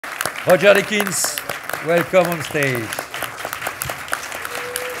Roger Deakins, welcome on stage.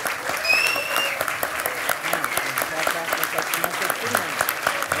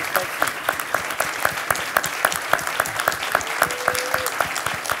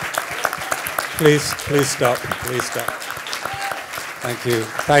 Please stop, please stop.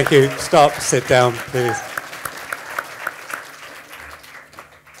 Thank you, stop, sit down, please.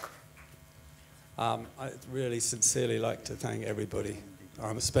 I'd really sincerely like to thank everybody,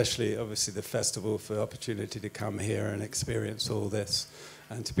 especially obviously the festival for the opportunity to come here and experience all this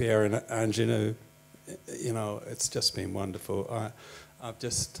and to be here in Angenieux. You know, it's just been wonderful. I've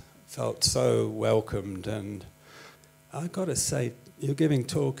just felt so welcomed, and I've got to say, you're giving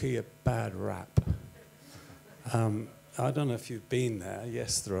Torquay a bad rap. I don't know if you've been there.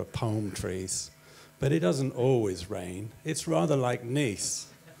 Yes, there are palm trees, but it doesn't always rain. It's rather like Nice.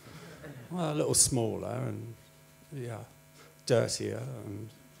 Well, a little smaller and, yeah, dirtier, and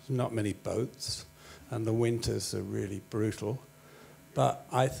not many boats, and the winters are really brutal. But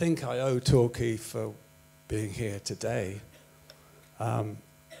I think I owe Torquay for being here today. My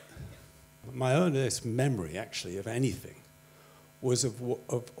earliest memory, actually, of anything was of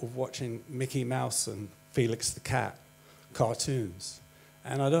watching Mickey Mouse and Felix the Cat cartoons.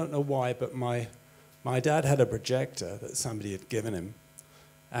 And I don't know why, but my dad had a projector that somebody had given him,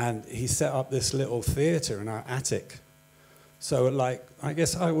 and he set up this little theater in our attic. So, like, I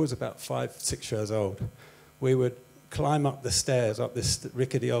guess I was about 5, 6 years old. We would climb up the stairs, up this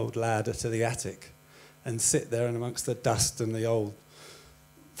rickety old ladder to the attic, and sit there and amongst the dust and the old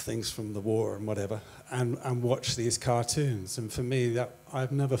things from the war and whatever, and watch these cartoons. And for me,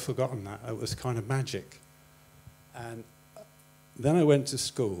 I've never forgotten that. It was kind of magic. And then I went to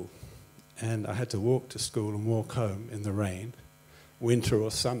school, and I had to walk to school and walk home in the rain, winter or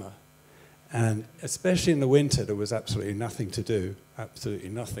summer. And especially in the winter, there was absolutely nothing to do, absolutely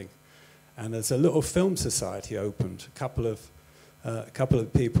nothing. And there's a little film society opened. A couple of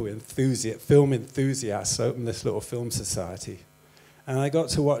people, film enthusiasts, opened this little film society. And I got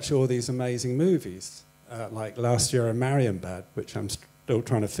to watch all these amazing movies, like last year, a Marienbad, which I'm still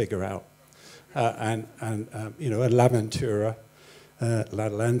trying to figure out, and you know, L'Avventura,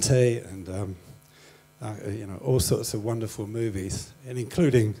 L'Atlante, and you know, all sorts of wonderful movies, and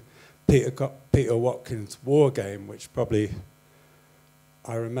including Peter Watkins' War Game, which probably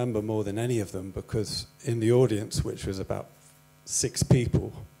I remember more than any of them, because in the audience, which was about 6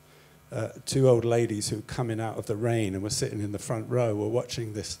 people, 2 old ladies who coming out of the rain and were sitting in the front row were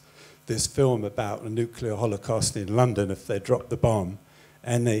watching this film about a nuclear holocaust in London if they dropped the bomb,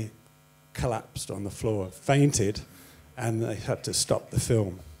 and they collapsed on the floor, fainted, and they had to stop the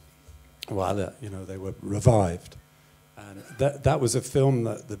film while you know, they were revived. And that was a film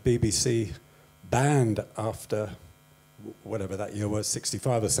that the BBC banned after whatever that year was,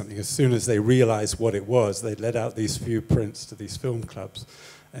 65 or something. As soon as they realized what it was, they let out these few prints to these film clubs.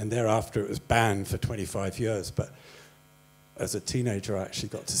 And thereafter, it was banned for 25 years. But as a teenager, I actually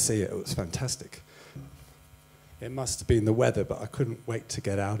got to see it. It was fantastic. It must have been the weather, but I couldn't wait to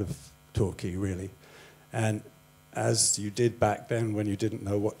get out of Torquay, really. And as you did back then, when you didn't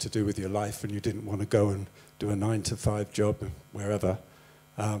know what to do with your life and you didn't want to go and do a 9-to-5 job wherever,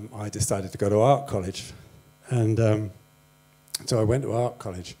 I decided to go to art college. And so I went to art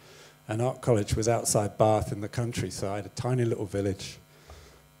college. And art college was outside Bath in the countryside, a tiny little village.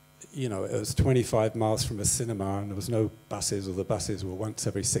 You know, it was 25 miles from a cinema, and there was no buses, or the buses were once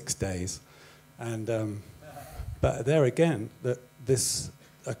every 6 days. And but there again,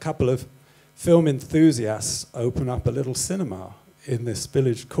 a couple of film enthusiasts open up a little cinema in this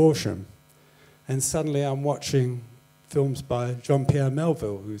village, Corsham, and suddenly I'm watching films by Jean-Pierre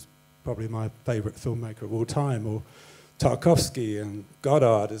Melville, who's probably my favourite filmmaker of all time, or Tarkovsky and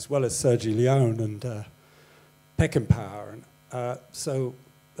Godard, as well as Sergei Leone and Peckinpah. And so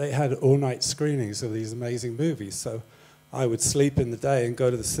they had all-night screenings of these amazing movies. So I would sleep in the day and go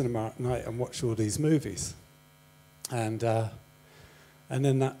to the cinema at night and watch all these movies. And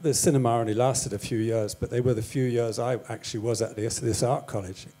then the cinema only lasted a few years, but they were the few years I actually was at this art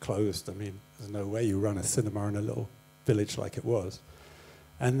college. It closed. I mean, there's no way you run a cinema in a little village like it was.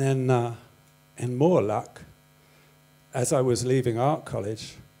 And then, in more luck, as I was leaving art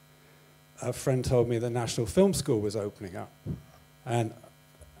college, a friend told me the National Film School was opening up. And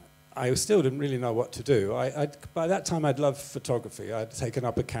I still didn't really know what to do. By that time, I'd loved photography. I'd taken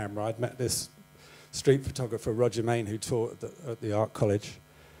up a camera. I'd met this street photographer, Roger Main, who taught at the art college.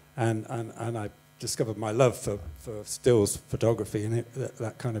 And I discovered my love for stills photography and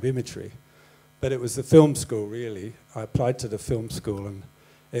that kind of imagery. But it was the film school, really. I applied to the film school, and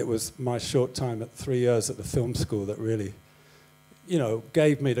it was my short time at 3 years at the film school that really, you know,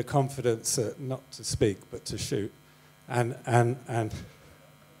 gave me the confidence not to speak but to shoot, and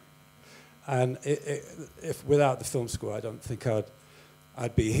if without the film school, I don't think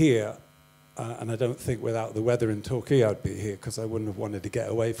I'd be here, and I don't think without the weather in Torquay I'd be here, because I wouldn't have wanted to get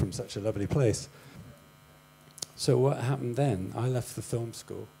away from such a lovely place. So what happened then? I left the film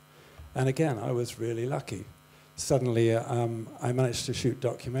school, and again, I was really lucky. Suddenly, I managed to shoot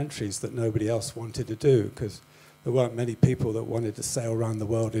documentaries that nobody else wanted to do, because there weren't many people that wanted to sail around the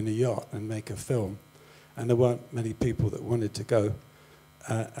world in a yacht and make a film, and there weren't many people that wanted to go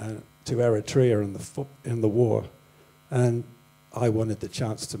to Eritrea in the war, and I wanted the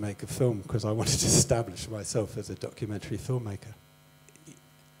chance to make a film because I wanted to establish myself as a documentary filmmaker.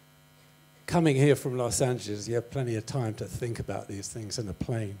 Coming here from Los Angeles, you have plenty of time to think about these things in a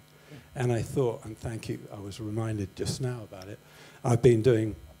plane. And I thought, and thank you, I was reminded just now about it, I've been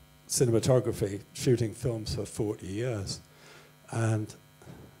doing cinematography, shooting films for 40 years. And,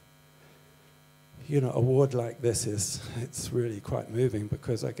 you know, a award like this it's really quite moving,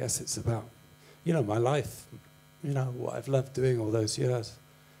 because I guess it's about, you know, my life, you know, what I've loved doing all those years.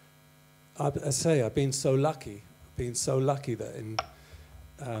 I say, I've been so lucky. I've been so lucky that in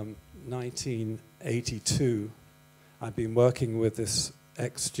 1982, I've been working with this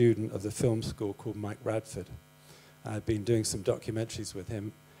ex-student of the film school called Mike Radford. I'd been doing some documentaries with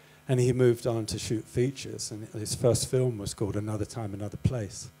him, and he moved on to shoot features, and his first film was called Another Time, Another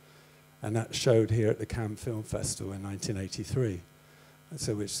Place, and that showed here at the Cannes Film Festival in 1983,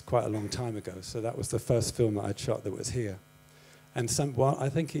 so which is quite a long time ago. So that was the first film that I'd shot that was here. And I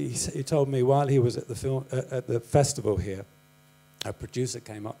think he told me while he was at the festival here, a producer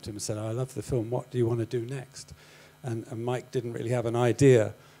came up to him and said, "I love the film, what do you want to do next?" And Mike didn't really have an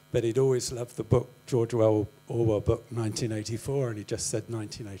idea, but he'd always loved the book, George Orwell book, 1984, and he just said,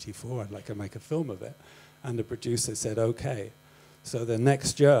 1984, I'd like to make a film of it. And the producer said, okay. So the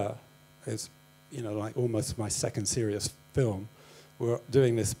next year is, you know, like almost my second serious film. We're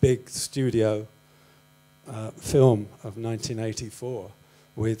doing this big studio film of 1984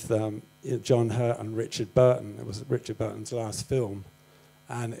 with John Hurt and Richard Burton. It was Richard Burton's last film,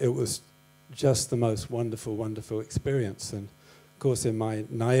 and it was just the most wonderful, wonderful experience. And of course, in my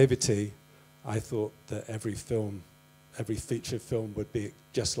naivety, I thought that every film, every feature film would be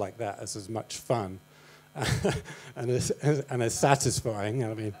just like that, as much fun and as satisfying.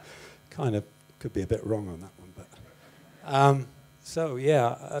 I mean, kind of could be a bit wrong on that one, but so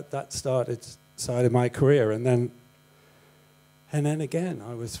yeah, that started my career, and then again,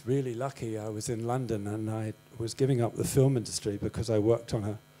 I was really lucky. I was in London, and I was giving up the film industry because I worked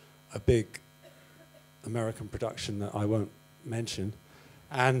on a big American production that I won't mention,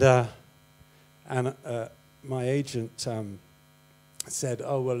 and my agent said,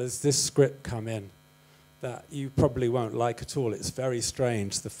 "Oh well, has this script come in that you probably won't like at all? It's very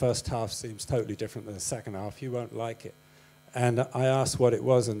strange. The first half seems totally different than the second half. You won't like it." And I asked what it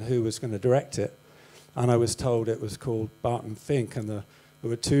was and who was going to direct it, and I was told it was called Barton Fink, and there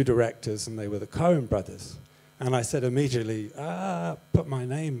were two directors, and they were the Coen brothers. And I said immediately, put my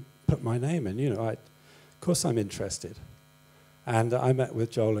name in. You know, of course I'm interested. And I met with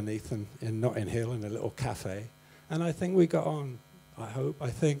Joel and Ethan in Notting Hill in a little cafe, and I think we got on.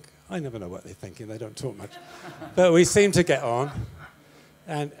 I never know what they're thinking. They don't talk much, but we seemed to get on.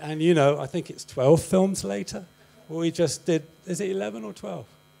 And you know, I think it's 12 films later. We just did. Is it 11 or 12?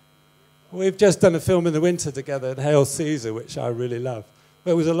 We've just done a film in the winter together at Hail Caesar, which I really love.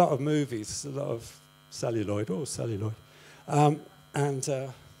 There was a lot of movies, a lot of celluloid.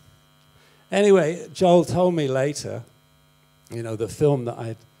 Anyway, Joel told me later, you know, the film that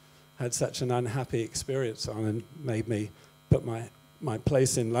I'd had such an unhappy experience on and made me put my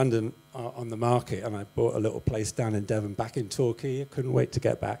place in London on the market, and I bought a little place down in Devon, back in Torquay. I couldn't wait to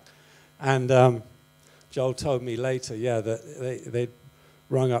get back. And Joel told me later, yeah, that they'd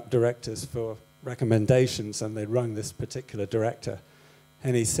rung up directors for recommendations, and they'd rung this particular director.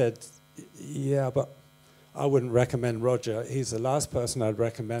 And he said, yeah, but I wouldn't recommend Roger. He's the last person I'd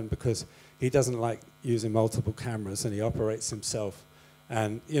recommend because he doesn't like using multiple cameras, and he operates himself,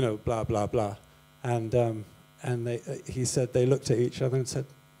 and, you know, blah, blah, blah. And he said they looked at each other and said,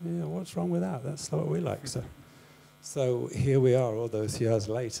 yeah, what's wrong with that? That's not what we like. So here we are all those years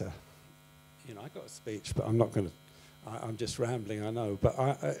later. You know, I got a speech, but I'm not going to, I'm just rambling, I know. But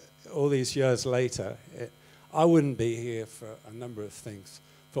all these years later, I wouldn't be here for a number of things,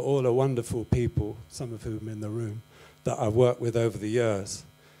 for all the wonderful people, some of whom in the room, that I've worked with over the years.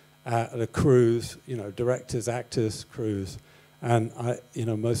 The crews, you know, directors, actors, crews. And you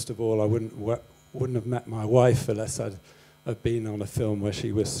know, most of all, I wouldn't have met my wife unless I'd been on a film where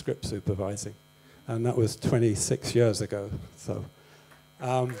she was script supervising. and that was 26 years ago. So,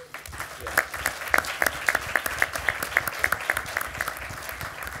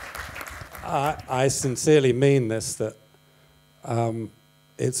 I sincerely mean this, that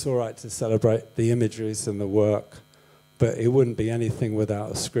it's all right to celebrate the imageries and the work, but it wouldn't be anything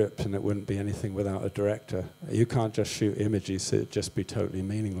without a script, and it wouldn't be anything without a director. You can't just shoot images; it'd just be totally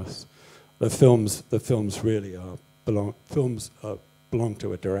meaningless. The films really belong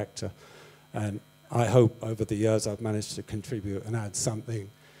to a director, and I hope over the years I've managed to contribute and add something,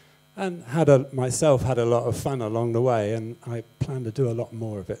 and myself had a lot of fun along the way, and I plan to do a lot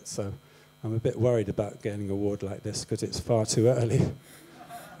more of it. So I'm a bit worried about getting an award like this because it's far too early.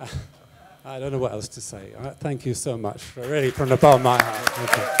 I don't know what else to say. Thank you so much, really, from the bottom of my heart.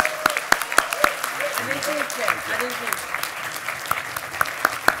 Thank you.